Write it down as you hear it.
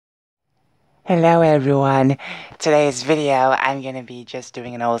Hello everyone. Today's video I'm gonna be just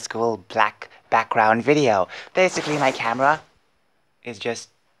doing an old school black background video. Basically my camera is just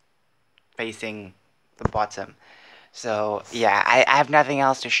facing the bottom. So yeah, I have nothing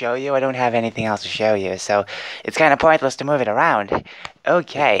else to show you. I don't have anything else to show you, so it's kind of pointless to move it around.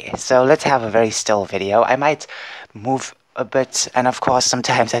 Okay, so let's have a very still video. I might move a bit, and of course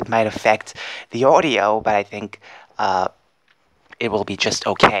sometimes that might affect the audio, but I think it will be just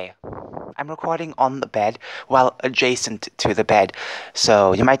okay. I'm recording on the bed, well, adjacent to the bed.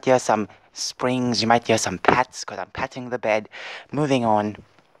 So you might hear some springs, you might hear some pats, because I'm patting the bed. Moving on,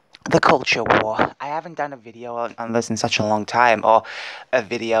 the culture war. I haven't done a video on this in such a long time, or a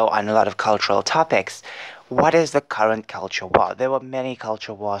video on a lot of cultural topics. What is the current culture war? There were many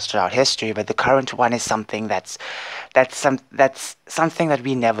culture wars throughout history, but the current one is something that's something that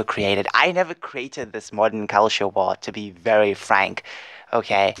we never created. I never created this modern culture war, to be very frank.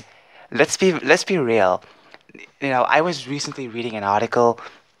 Okay, let's be real. I was recently reading an article.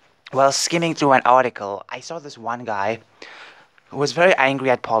 While skimming through an article, I saw this one guy who was very angry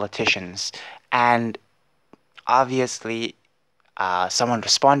at politicians, and obviously someone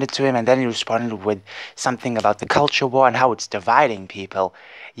responded to him, and then he responded with something about the culture war and how it's dividing people.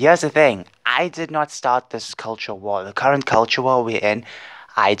 Here's the thing, I did not start this culture war. The current culture war we're in,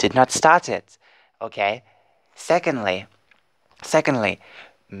 I did not start it. Okay? Secondly,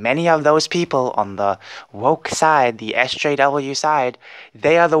 many of those people on the woke side, the SJW side,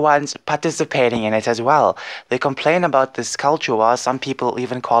 they are the ones participating in it as well. They complain about this culture war. Some people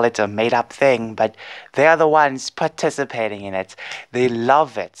even call it a made-up thing, but they are the ones participating in it. They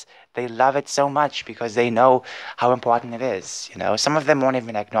love it. They love it so much because they know how important it is. Some of them won't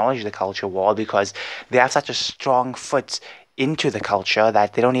even acknowledge the culture war because they have such a strong foot into the culture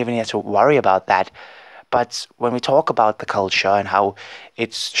that they don't even have to worry about that. But when we talk about the culture and how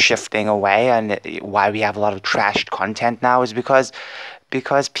it's shifting away and why we have a lot of trashed content now is because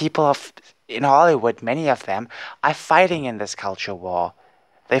people in Hollywood, many of them, are fighting in this culture war.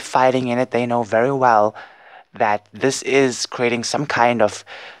 They're fighting in it. They know very well that this is creating some kind of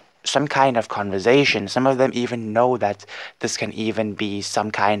conversation. Some of them even know that this can even be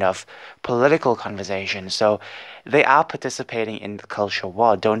some kind of political conversation. So they are participating in the culture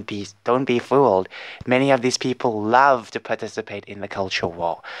war. Don't be fooled. Many of these people love to participate in the culture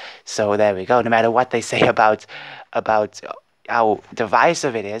war. So there we go. No matter what they say about how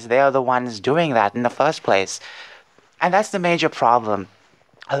divisive it is, they are the ones doing that in the first place. And that's the major problem.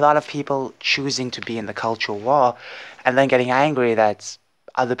 A lot of people choosing to be in the culture war and then getting angry that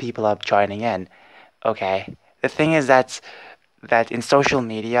other people are joining in. Okay. The thing is that in social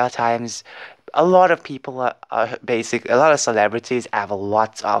media times, a lot of people a lot of celebrities have a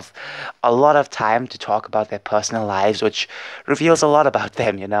lot of time to talk about their personal lives, which reveals a lot about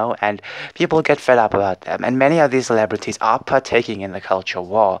them, and people get fed up about them. And many of these celebrities are partaking in the culture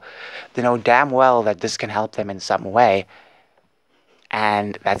war. They know damn well that this can help them in some way.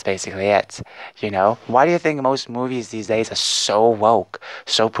 And that's basically it. Why do you think most movies these days are so woke,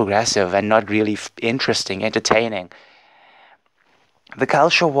 so progressive, and not really interesting, entertaining? The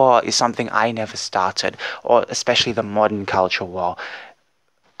culture war is something I never started, or especially the modern culture war.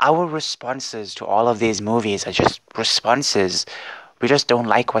 Our responses to all of these movies are just responses. We just don't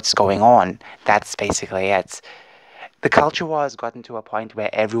like what's going on. That's basically it. The culture war has gotten to a point where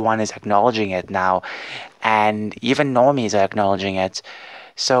everyone is acknowledging it now, and even normies are acknowledging it.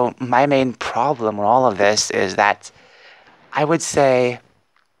 So my main problem with all of this is that I would say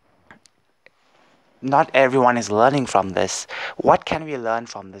not everyone is learning from this. What can we learn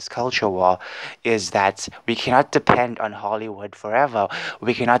from this culture war is that we cannot depend on Hollywood forever.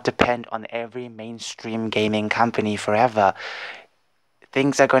 We cannot depend on every mainstream gaming company forever.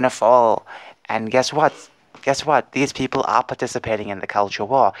 Things are going to fall. And guess what? Guess what? These people are participating in the culture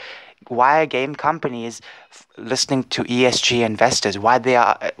war. Why are game companies listening to ESG investors? Why they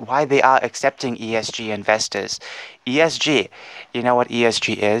are accepting ESG investors? ESG, you know what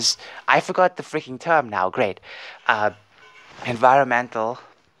ESG is? I forgot the freaking term now. Great, environmental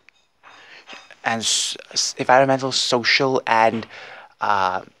and environmental, social, and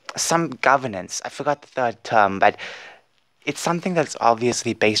uh, some governance. I forgot the third term, but it's something that's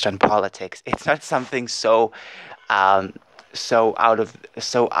obviously based on politics. It's not something um, so out of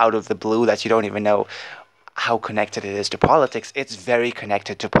the blue that you don't even know how connected it is to politics. It's very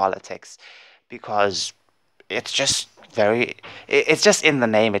connected to politics because it's just it's just in the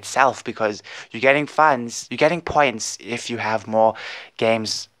name itself, because you're getting points if you have more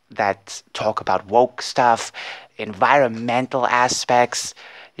games that talk about woke stuff, environmental aspects.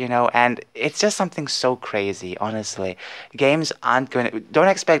 And it's just something so crazy, honestly. Games aren't going to, don't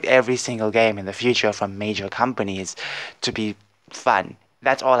expect every single game in the future from major companies to be fun.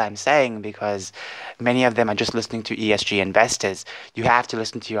 That's all I'm saying because many of them are just listening to ESG investors. You have to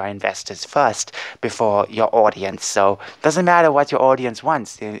listen to your investors first before your audience. So it doesn't matter what your audience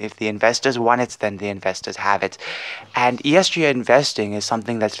wants. If the investors want it, then the investors have it. And ESG investing is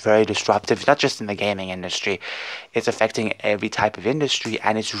something that's very disruptive, not just in the gaming industry. It's affecting every type of industry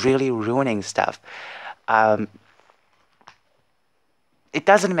and it's really ruining stuff. Um, it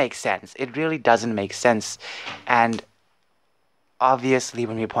doesn't make sense. It really doesn't make sense. And obviously,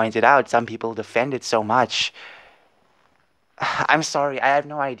 when we point it out, some people defend it so much. I'm sorry, I have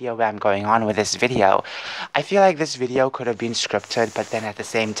no idea where I'm going on with this video. I feel like this video could have been scripted, but then at the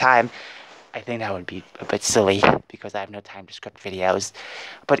same time, I think that would be a bit silly because I have no time to script videos.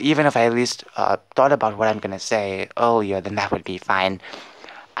 But even if I at least thought about what I'm gonna say earlier, then that would be fine.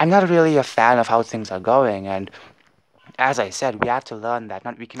 I'm not really a fan of how things are going, and as I said, we have to learn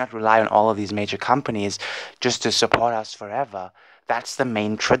that we cannot rely on all of these major companies just to support us forever. That's the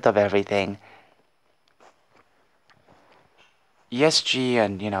main truth of everything. ESG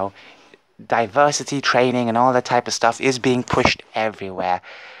and, diversity training and all that type of stuff is being pushed everywhere,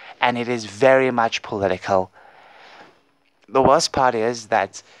 and it is very much political. The worst part is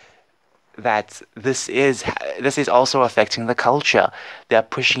that this is also affecting the culture. They're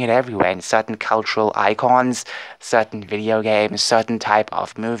pushing it everywhere in certain cultural icons, certain video games, certain type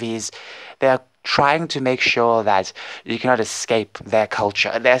of movies. They're trying to make sure that you cannot escape their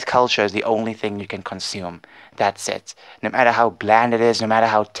culture. Their culture is the only thing you can consume. That's it. No matter how bland it is, no matter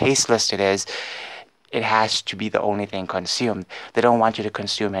how tasteless it is, it has to be the only thing consumed. They don't want you to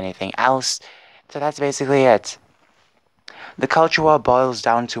consume anything else. So that's basically it. The culture war boils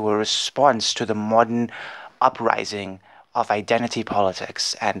down to a response to the modern uprising of identity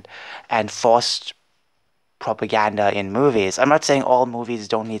politics and forced propaganda in movies. I'm not saying all movies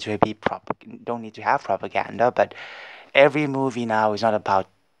don't need to have propaganda, but every movie now is not about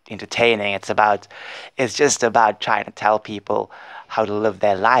entertaining. It's just about trying to tell people how to live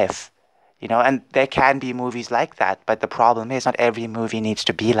their life. And there can be movies like that, but the problem is not every movie needs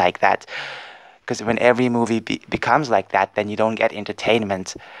to be like that. Because when every movie becomes like that, then you don't get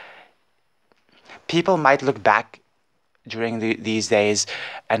entertainment. People might look back during these days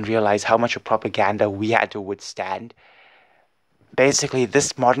and realize how much of propaganda we had to withstand. Basically,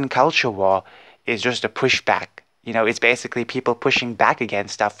 this modern culture war is just a pushback. It's basically people pushing back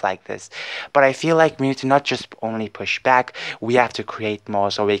against stuff like this. But I feel like we need to not just only push back, we have to create more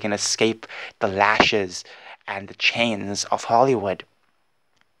so we can escape the lashes and the chains of Hollywood.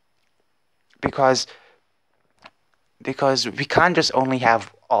 Because we can't just only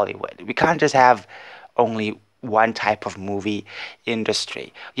have Hollywood. We can't just have only one type of movie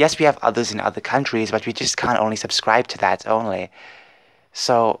industry. Yes, we have others in other countries, but we just can't only subscribe to that only.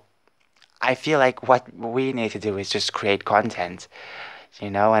 So I feel like what we need to do is just create content,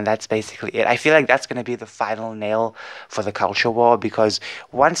 and that's basically it. I feel like that's going to be the final nail for the culture war because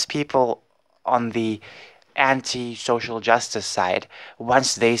once people on the anti-social justice side,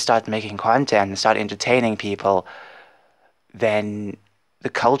 once they start making content and start entertaining people, then the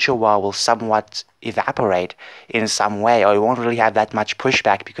culture war will somewhat evaporate in some way, or it won't really have that much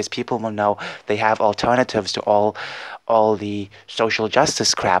pushback because people will know they have alternatives to all the social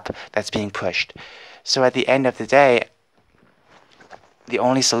justice crap that's being pushed. So at the end of the day, the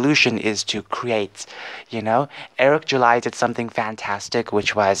only solution is to create, Eric July did something fantastic,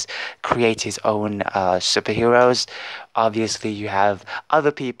 which was create his own superheroes. Obviously, you have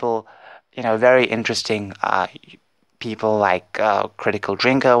other people, very interesting people like Critical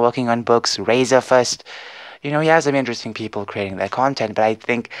Drinker working on books, Razorfist. He has some interesting people creating their content, but I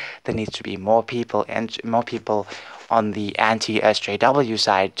think there needs to be more people and more people on the anti-SJW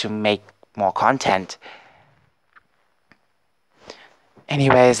side to make more content.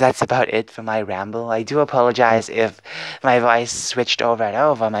 Anyways, that's about it for my ramble. I do apologize if my voice switched over and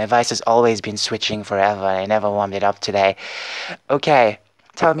over. My voice has always been switching forever. I never warmed it up today. Okay,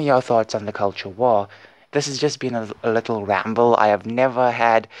 tell me your thoughts on the culture war. This has just been a little ramble. I have never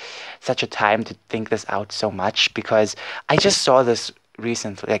had such a time to think this out so much because I just saw this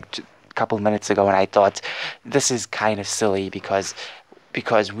recently, like a couple minutes ago, and I thought this is kind of silly because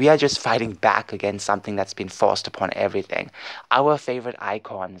we are just fighting back against something that's been forced upon everything. Our favorite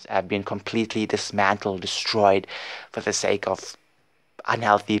icons have been completely dismantled, destroyed for the sake of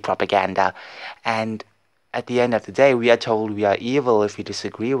unhealthy propaganda. And at the end of the day, we are told we are evil if we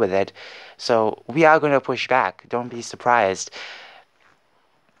disagree with it. So we are going to push back. Don't be surprised.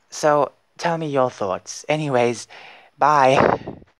 So tell me your thoughts. Anyways, bye.